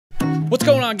What's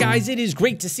going on, guys? It is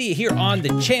great to see you here on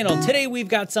the channel. Today we've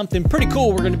got something pretty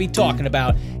cool we're going to be talking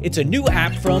about. It's a new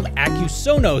app from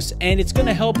Sonos, and it's going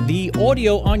to help the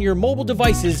audio on your mobile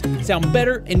devices sound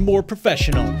better and more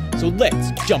professional. So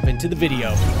let's jump into the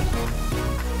video.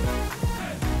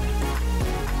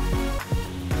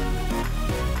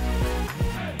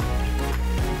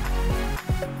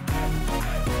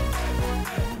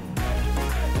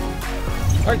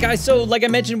 Alright guys, so like I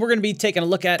mentioned, we're going to be taking a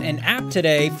look at an app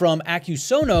today from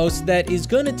Sonos that is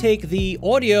going to take the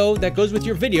audio that goes with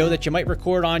your video that you might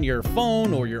record on your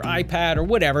phone or your iPad or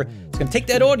whatever. It's going to take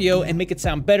that audio and make it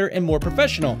sound better and more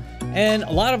professional. And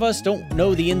a lot of us don't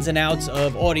know the ins and outs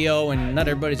of audio, and not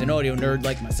everybody's an audio nerd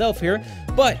like myself here.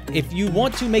 But if you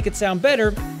want to make it sound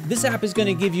better, this app is going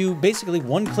to give you basically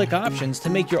one-click options to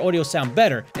make your audio sound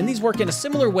better. And these work in a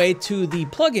similar way to the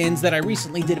plugins that I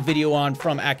recently did a video on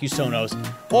from Sonos.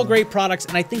 All great products,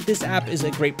 and I think this app is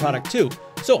a great product too.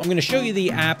 So I'm going to show you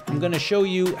the app, I'm going to show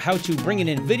you how to bring it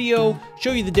in video,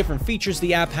 show you the different features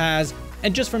the app has,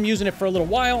 and just from using it for a little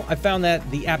while, I found that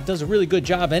the app does a really good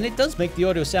job, and it does make the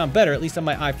audio sound better, at least on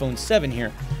my iPhone 7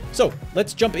 here. So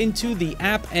let's jump into the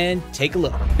app and take a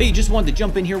look. Hey, just wanted to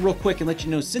jump in here real quick and let you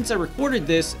know, since I recorded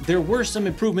this, there were some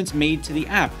improvements made to the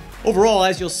app. Overall,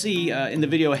 as you'll see in the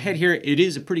video ahead here, it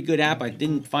is a pretty good app. I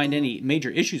didn't find any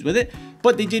major issues with it,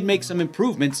 but they did make some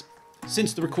improvements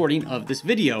since the recording of this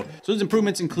video. So those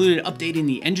improvements included updating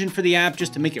the engine for the app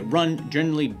just to make it run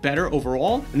generally better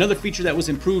overall. Another feature that was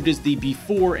improved is the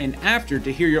before and after,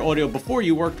 to hear your audio before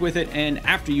you worked with it and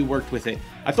after you worked with it.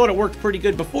 I thought it worked pretty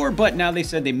good before, but now they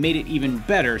said they made it even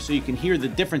better, so you can hear the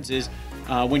differences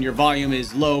when your volume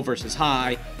is low versus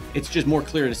high. It's just more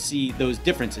clear to see those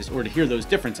differences, or to hear those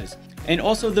differences. And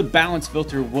also the balance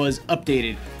filter was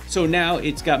updated. So now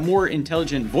it's got more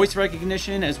intelligent voice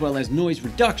recognition as well as noise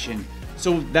reduction.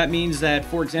 So that means that,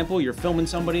 for example, you're filming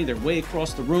somebody, they're way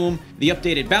across the room. The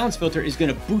updated balance filter is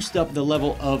going to boost up the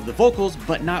level of the vocals,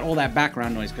 but not all that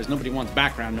background noise, because nobody wants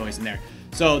background noise in there.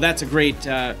 So that's a great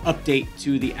update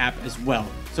to the app as well.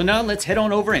 So now let's head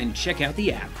on over and check out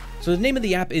the app. So the name of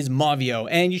the app is Mauvio,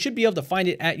 and you should be able to find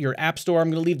it at your app store.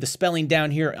 I'm going to leave the spelling down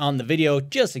here on the video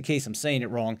just in case I'm saying it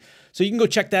wrong. So you can go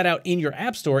check that out in your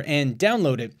app store and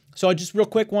download it. So I just real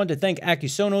quick wanted to thank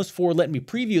Sonos for letting me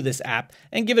preview this app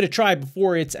and give it a try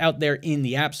before it's out there in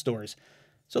the app stores.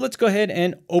 So let's go ahead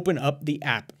and open up the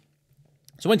app.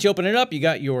 So once you open it up, you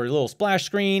got your little splash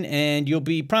screen, and you'll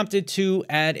be prompted to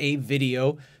add a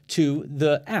video to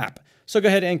the app. So go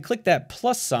ahead and click that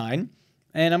plus sign.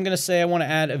 And I'm going to say I want to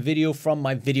add a video from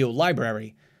my video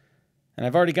library. And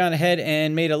I've already gone ahead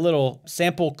and made a little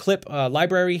sample clip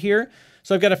library here.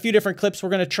 So I've got a few different clips we're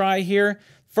going to try here.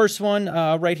 First one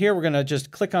right here, we're going to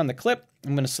just click on the clip.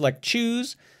 I'm going to select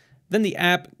choose. Then the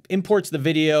app imports the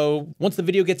video. Once the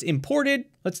video gets imported,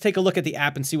 let's take a look at the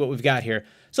app and see what we've got here.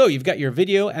 So you've got your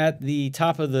video at the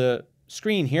top of the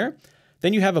screen here.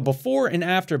 Then you have a before and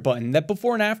after button. That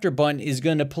before and after button is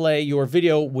going to play your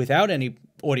video without any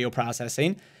audio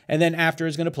processing, and then after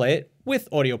is going to play it with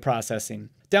audio processing.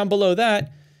 Down below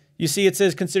that, you see it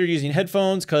says consider using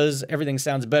headphones, because everything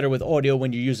sounds better with audio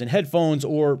when you're using headphones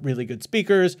or really good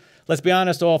speakers. Let's be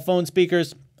honest, all phone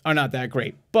speakers are not that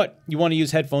great, but you want to use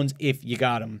headphones if you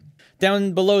got them.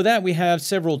 Down below that, we have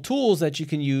several tools that you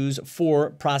can use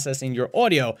for processing your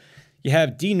audio. You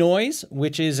have denoise,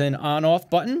 which is an on-off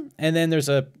button, and then there's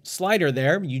a slider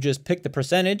there. You just pick the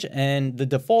percentage, and the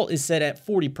default is set at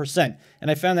 40%.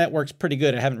 And I found that works pretty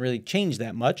good. I haven't really changed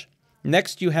that much.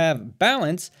 Next, you have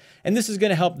balance, and this is going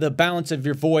to help the balance of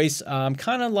your voice,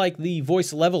 kind of like the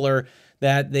voice leveler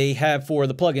that they have for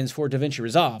the plugins for DaVinci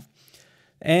Resolve.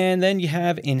 And then you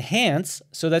have enhance,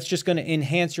 so that's just going to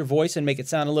enhance your voice and make it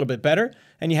sound a little bit better.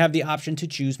 And you have the option to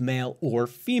choose male or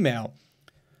female.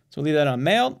 So leave that on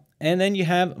male. And then you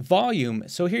have volume.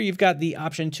 So here you've got the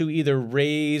option to either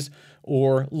raise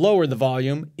or lower the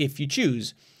volume if you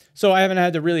choose. So I haven't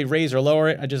had to really raise or lower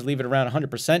it. I just leave it around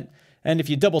 100%. And if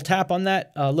you double tap on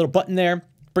that little button there,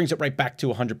 it brings it right back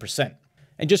to 100%.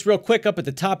 And just real quick, up at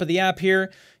the top of the app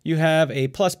here, you have a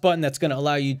plus button that's going to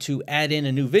allow you to add in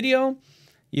a new video.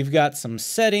 You've got some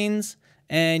settings,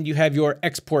 and you have your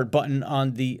export button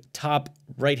on the top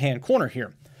right-hand corner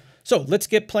here. So let's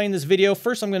get playing this video.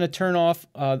 First, I'm going to turn off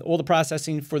all the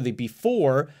processing for the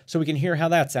before so we can hear how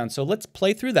that sounds. So let's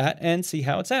play through that and see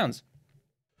how it sounds.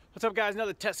 What's up, guys?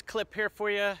 Another test clip here for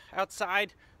you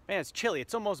outside. Man, it's chilly.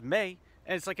 It's almost May,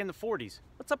 and it's like in the 40s.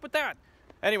 What's up with that?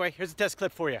 Anyway, here's a test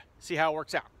clip for you. See how it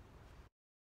works out.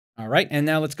 All right, and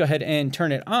now let's go ahead and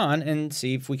turn it on and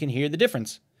see if we can hear the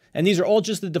difference. And these are all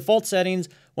just the default settings.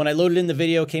 When I loaded in the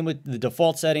video, it came with the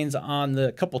default settings on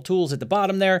the couple tools at the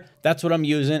bottom there. That's what I'm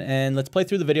using, and let's play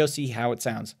through the video, see how it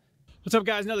sounds. What's up,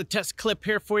 guys? Another test clip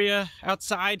here for you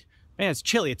outside. Man, it's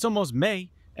chilly. It's almost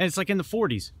May, and it's like in the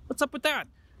 40s. What's up with that?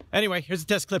 Anyway, here's a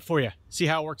test clip for you. See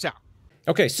how it works out.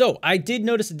 Okay, so I did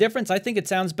notice a difference. I think it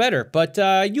sounds better, but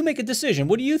you make a decision.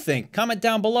 What do you think? Comment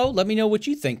down below. Let me know what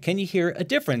you think. Can you hear a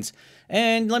difference?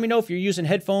 And let me know if you're using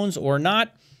headphones or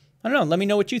not. I don't know. Let me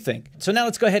know what you think. So now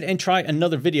let's go ahead and try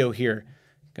another video here.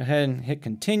 Go ahead and hit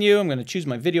continue. I'm going to choose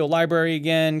my video library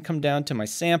again, come down to my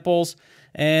samples,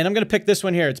 and I'm going to pick this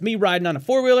one here. It's me riding on a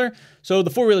four-wheeler. So the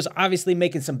four-wheeler is obviously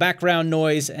making some background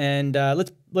noise, and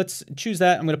let's choose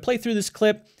that. I'm going to play through this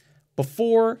clip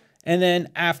before and then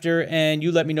after, and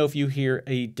you let me know if you hear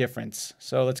a difference.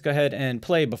 So let's go ahead and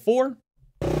play before.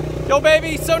 Yo,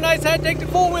 baby, so nice. I had to take the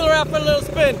four-wheeler out for a little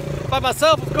spin. By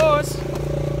myself, of course.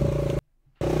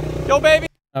 Yo, baby.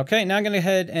 Okay, now I'm going to go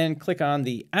ahead and click on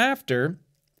the after.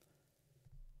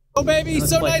 Yo, baby,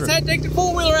 so nice. I had to take the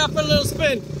four-wheeler out for a little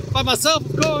spin. By myself,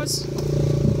 of course.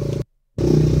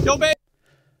 Yo, baby.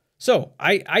 So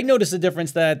I noticed the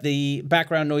difference that the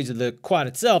background noise of the quad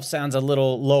itself sounds a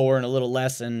little lower and a little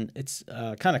less, and it's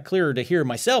kind of clearer to hear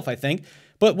myself, I think.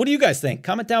 But what do you guys think?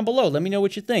 Comment down below. Let me know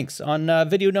what you think on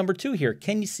video number 2 here.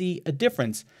 Can you see a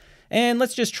difference? And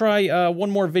let's just try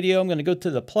one more video. I'm going to go to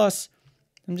the plus.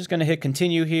 I'm just going to hit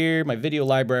continue here, my video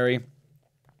library.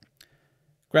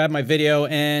 Grab my video,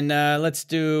 and let's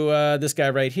do this guy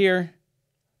right here.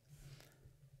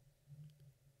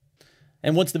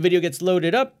 And once the video gets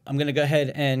loaded up, I'm going to go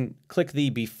ahead and click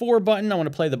the before button. I want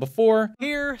to play the before.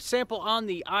 Here, sample on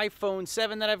the iPhone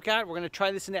 7 that I've got. We're going to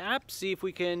try this in the app, see if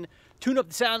we can tune up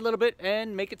the sound a little bit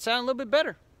and make it sound a little bit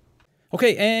better.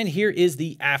 Okay, and here is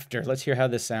the after. Let's hear how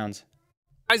this sounds.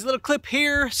 Guys, a little clip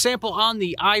here, sample on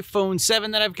the iPhone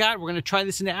 7 that I've got. We're going to try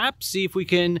this in the app, see if we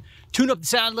can tune up the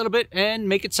sound a little bit and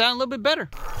make it sound a little bit better.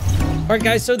 All right,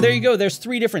 guys, so there you go. There's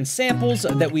 3 different samples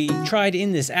that we tried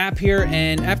in this app here,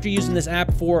 and after using this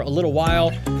app for a little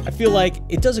while, I feel like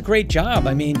it does a great job.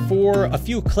 I mean, for a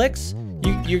few clicks,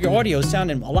 your audio is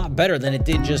sounding a lot better than it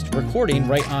did just recording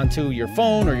right onto your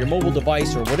phone or your mobile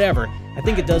device or whatever. I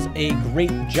think it does a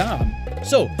great job.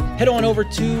 So head on over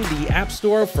to the App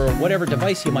Store for whatever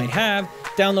device you might have,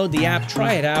 download the app,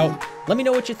 try it out. Let me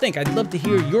know what you think. I'd love to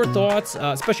hear your thoughts,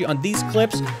 especially on these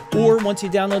clips, or once you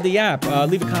download the app,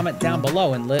 leave a comment down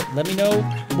below and let me know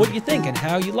what you think and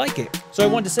how you like it. So I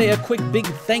wanted to say a quick big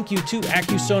thank you to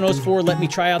AccuSonos for letting me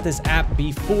try out this app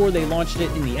before they launched it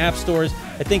in the app stores.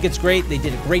 I think it's great. They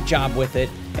did a great job with it.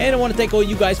 And I want to thank all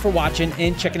you guys for watching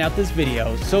and checking out this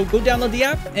video. So go download the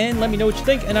app and let me know what you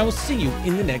think, and I will see you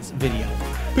in the next video.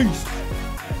 Peace.